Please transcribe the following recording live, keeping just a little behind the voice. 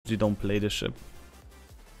usually don't play the ship.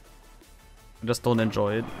 I just don't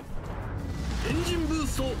enjoy it.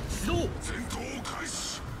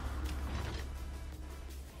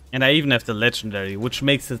 And I even have the legendary, which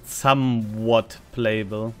makes it somewhat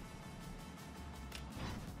playable.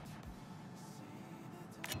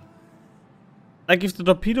 Like, if the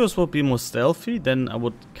torpedoes would be more stealthy, then I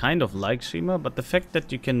would kind of like Shima, but the fact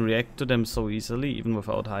that you can react to them so easily, even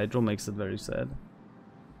without Hydro, makes it very sad.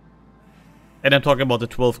 And I'm talking about the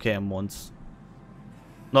 12 km ones.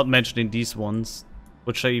 Not mentioning these ones,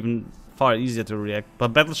 which are even far easier to react. But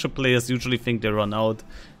battleship players usually think they run out.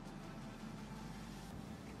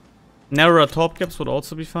 Narrower top caps would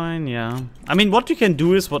also be fine, yeah. I mean, what you can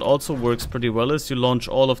do is, what also works pretty well, is you launch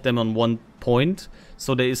all of them on one point,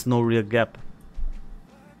 so there is no real gap.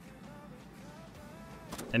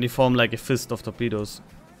 And you form like a fist of torpedoes.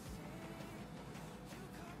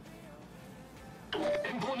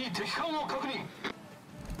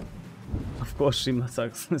 Of course,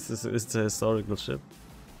 Shimakaze is a historical ship.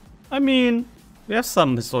 I mean, we have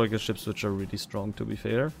some historical ships which are really strong, to be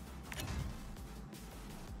fair.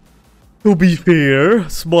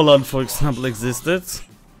 Smolan, for example, existed.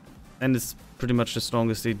 And it's pretty much the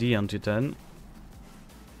strongest AD on Titan.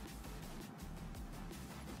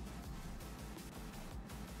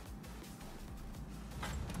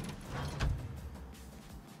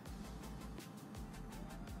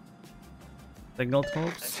 Signal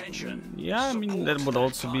torps? Yeah, I mean, that would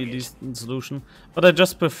also be a decent solution. But I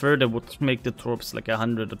just prefer they would make the torps like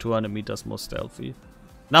 100 or 200 meters more stealthy.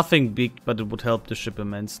 Nothing big, but it would help the ship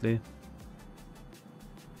immensely.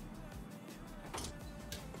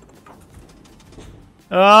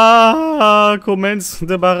 Ah, commence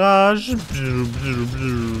the barrage.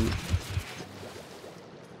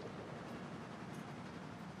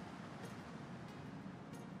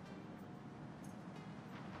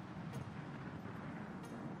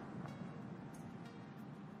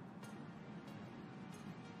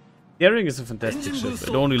 Daring is a fantastic ship,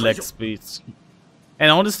 it only lacks speed. And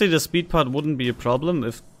honestly, the speed part wouldn't be a problem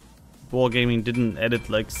if Wargaming didn't edit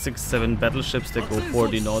like 6-7 battleships that go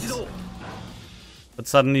 40 knots. But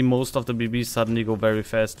suddenly most of the BBs suddenly go very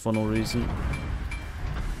fast for no reason.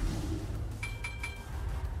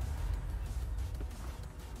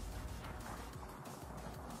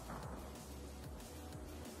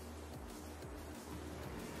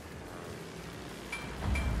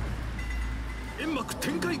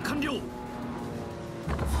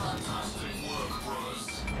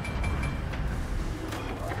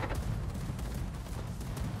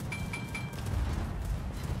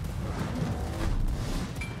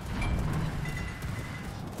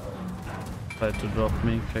 Tried to drop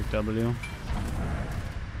me, KW.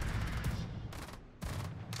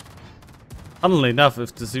 Funnily enough,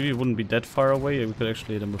 if the CV wouldn't be that far away, we could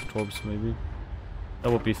actually hit him with torps maybe.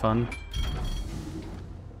 That would be fun.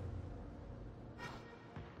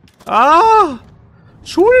 Ah!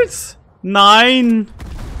 Schulz! Nine!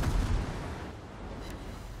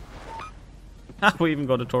 We even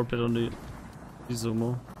got a torpedo on the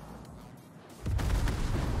Izumo.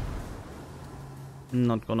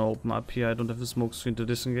 Not gonna open up here, I don't have a smoke screen to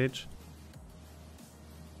disengage.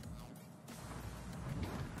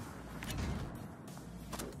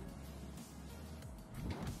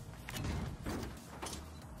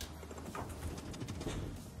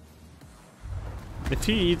 If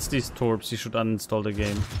he eats these torps, he should uninstall the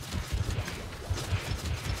game.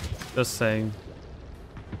 Just saying.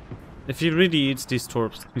 If he really eats these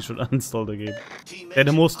torps, he should uninstall the game. They're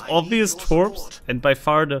the most obvious torps and by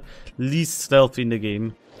far the least stealthy in the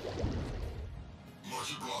game.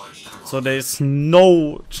 So there's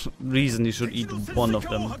no reason he should eat one of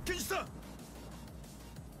them.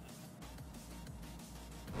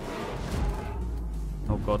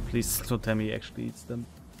 Oh god, please don't tell me he actually eats them.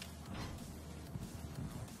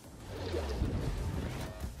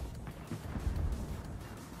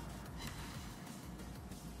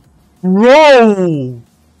 Bro!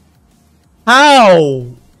 How?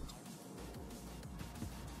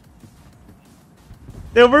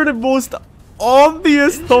 They were the most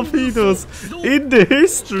obvious torpedoes in the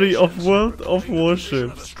history of World of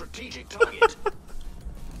Warships.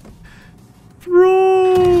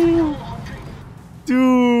 Bro!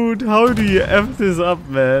 Dude, how do you F this up,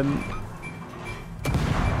 man?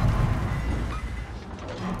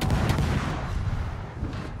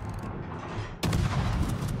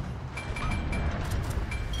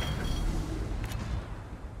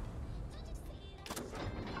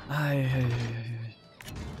 Ay, ay, ay, ay.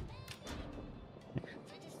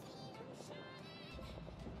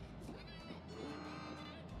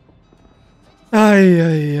 Ay,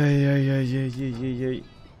 ay, ay, ay, ay, ay, ay, ay, ay.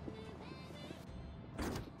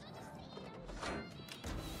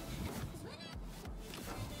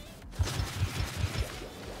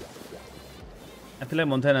 feel like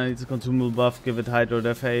Montana needs a consumable buff, give it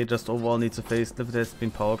Hydro FA, just overall needs a facelift. It has been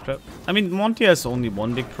power crap. I mean, Monty has only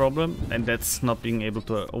one big problem, and that's not being able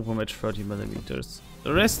to overmatch 30mm.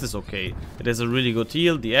 The rest is okay. It has a really good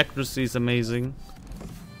heal, the accuracy is amazing.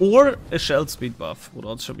 Or a shell speed buff would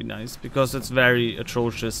also be nice, because it's very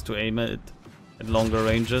atrocious to aim at longer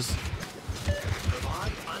ranges.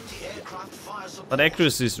 But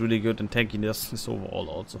accuracy is really good, and tankiness is overall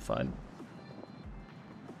also fine.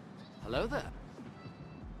 Hello there.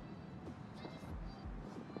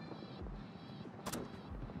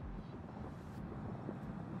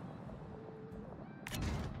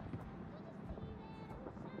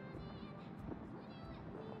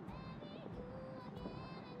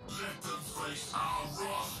 Let them face our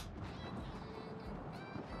wrath.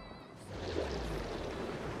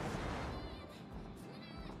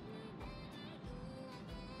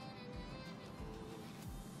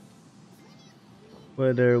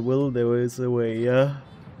 Where there will, there is a way, yeah.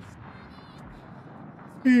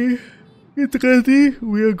 Get ready,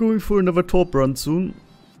 we are going for another top run soon.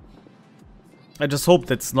 I just hope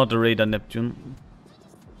that's not a Radar Neptune.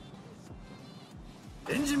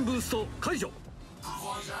 Engine boost 解除.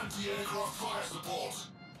 Provide anti-aircraft fire support.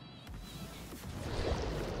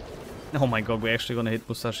 Oh my god, we're actually gonna hit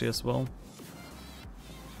Musashi as well.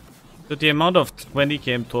 But the amount of 20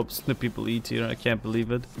 km torps that people eat here, I can't believe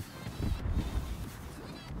it.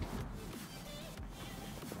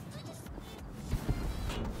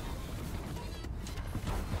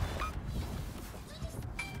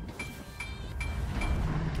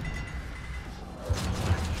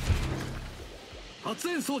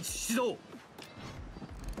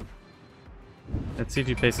 Let's see if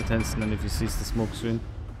he pays attention and if he sees the smoke screen.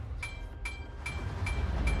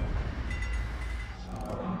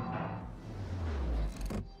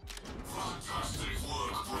 Fantastic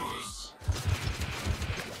work, brothers.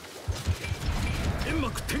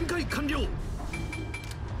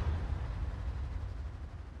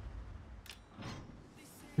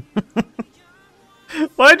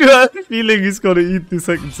 Why do I have a feeling he's gonna eat the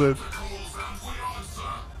second set?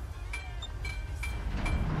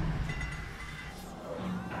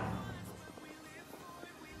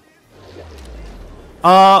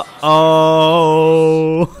 Uh-oh.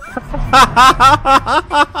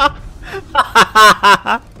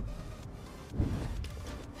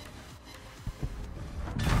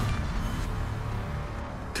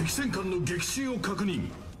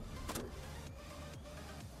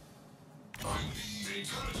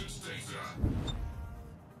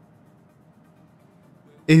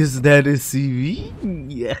 Is that a CV?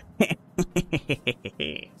 Yeah.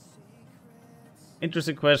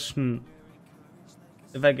 Interesting question.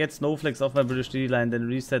 If I get snowflakes off my British D line, then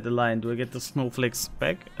reset the line, do I get the snowflakes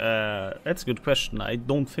back? That's a good question. I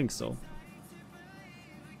don't think so.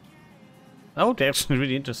 That would be actually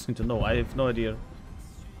really interesting to know. I have no idea.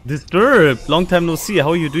 Disturbed! Long time no see. How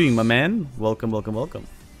are you doing, my man? Welcome, welcome, welcome.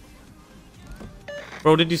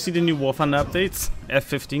 Bro, did you see the new War Thunder updates?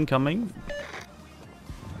 F15 coming?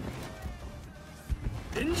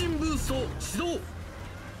 Engine boost 始動.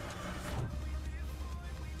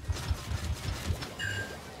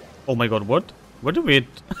 Oh my god, what? What do we hit?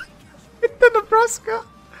 Hit the Nebraska?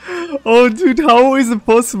 Oh dude, how is it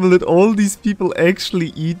possible that all these people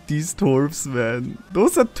actually eat these torps, man?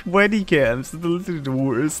 Those are 20 cams. They're literally the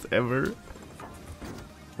worst ever.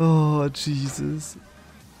 Oh, Jesus.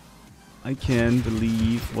 I can't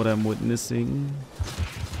believe what I'm witnessing.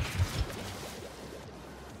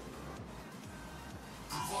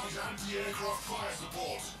 Provide anti-aircraft fire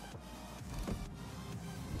support.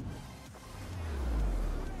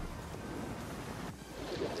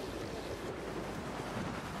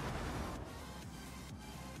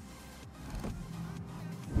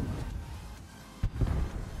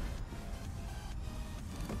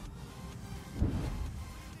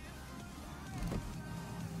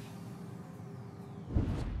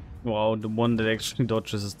 Wow, the one that actually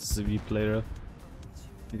dodges is the CV player.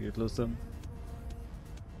 You get closer.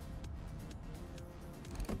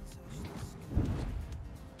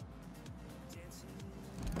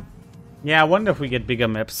 Yeah, I wonder if we get bigger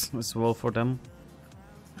maps as well for them.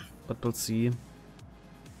 But we'll see.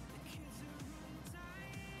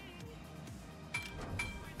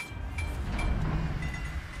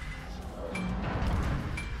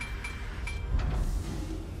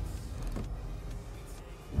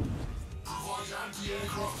 Provide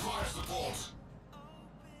anti-aircraft fire support.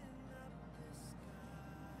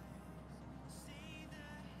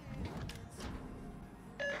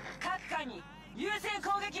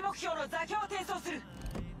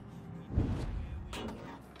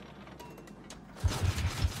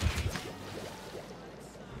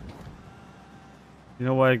 You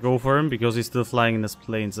know why I go for him? Because he's still flying in his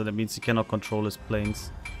planes, and that means he cannot control his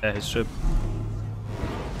planes. His ship.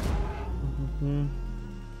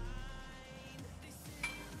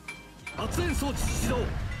 発煙装置始動エ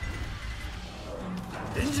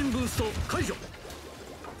ンジンブースト解除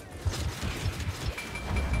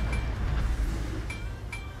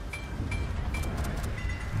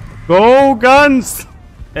Go guns!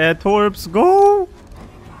 Torps, go!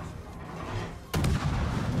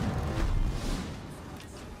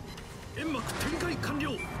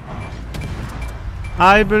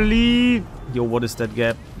 I believe. Yo, what is that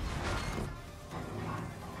gap?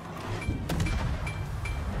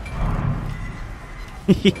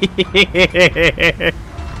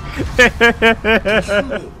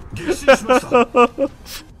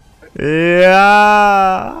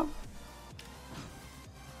 Ja.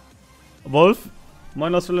 Wolf,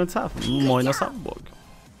 moin aus Wilhelmshaven. Moin aus Hamburg.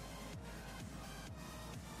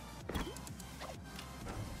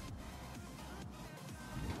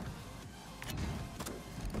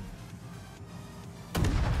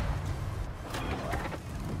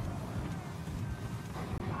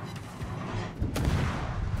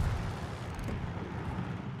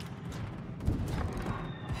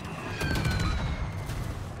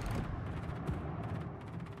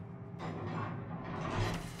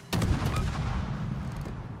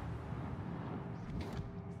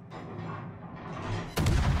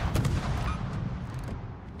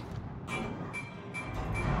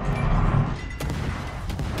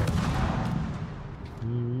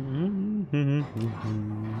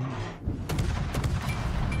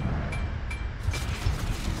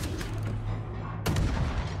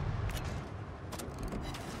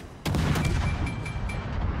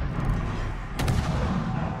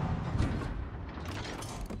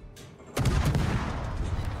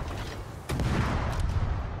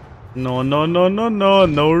 No, no, no, no, no,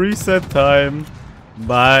 no reset time.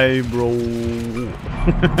 Bye, bro.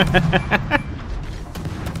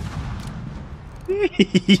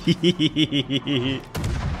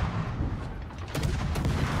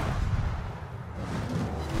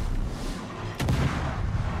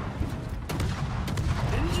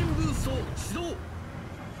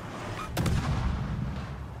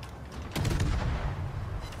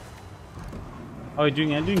 How are you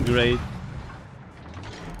doing? I'm doing great.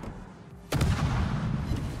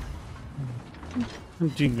 I'm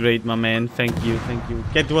doing great, my man. Thank you, thank you.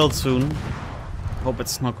 Get well soon. Hope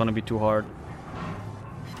it's not gonna be too hard.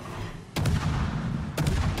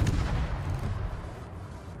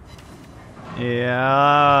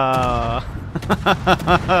 Yeah.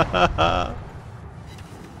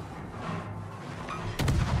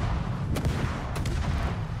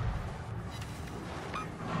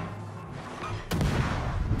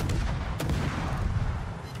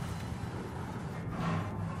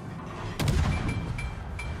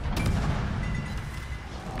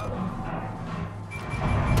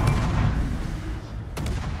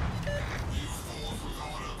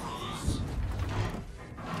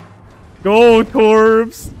 Go,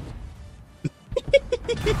 Torps!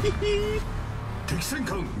 敵戦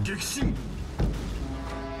艦撃沈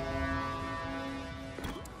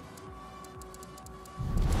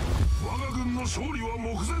我が軍の勝利は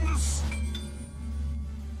目前です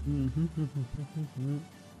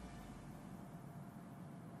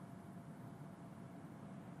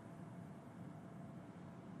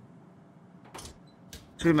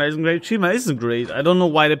Shima isn't great. Shima isn't great. I don't know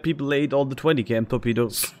why the people ate all the 20 cam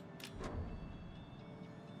torpedoes.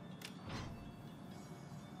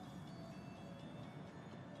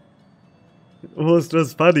 It was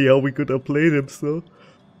just funny how we could have played him so.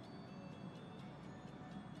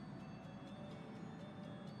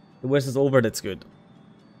 The West is over, that's good.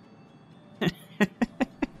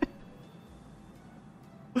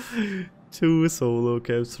 2 solo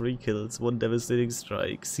caps, 3 kills, 1 devastating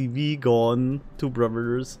strike, CV gone, 2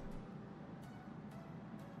 brothers.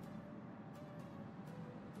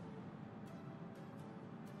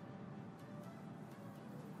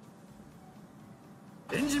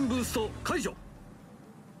 Engine boost 解除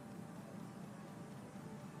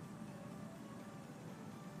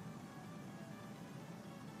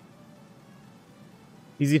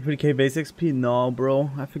Easy 3k base XP? No,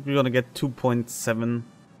 bro. I think we're gonna get 2.7.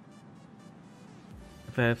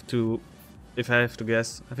 If I have to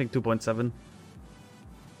guess, I think 2.7.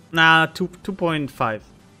 Nah, 2.5.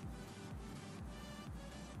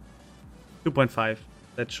 2.5.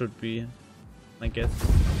 That should be, I guess.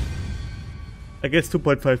 I guess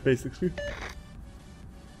 2.5 basically.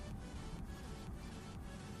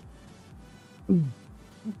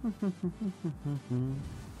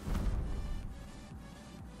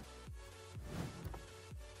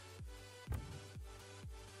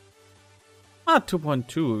 Ah,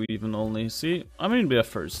 2.2 even only. See, I mean we are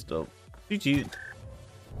first though. GG.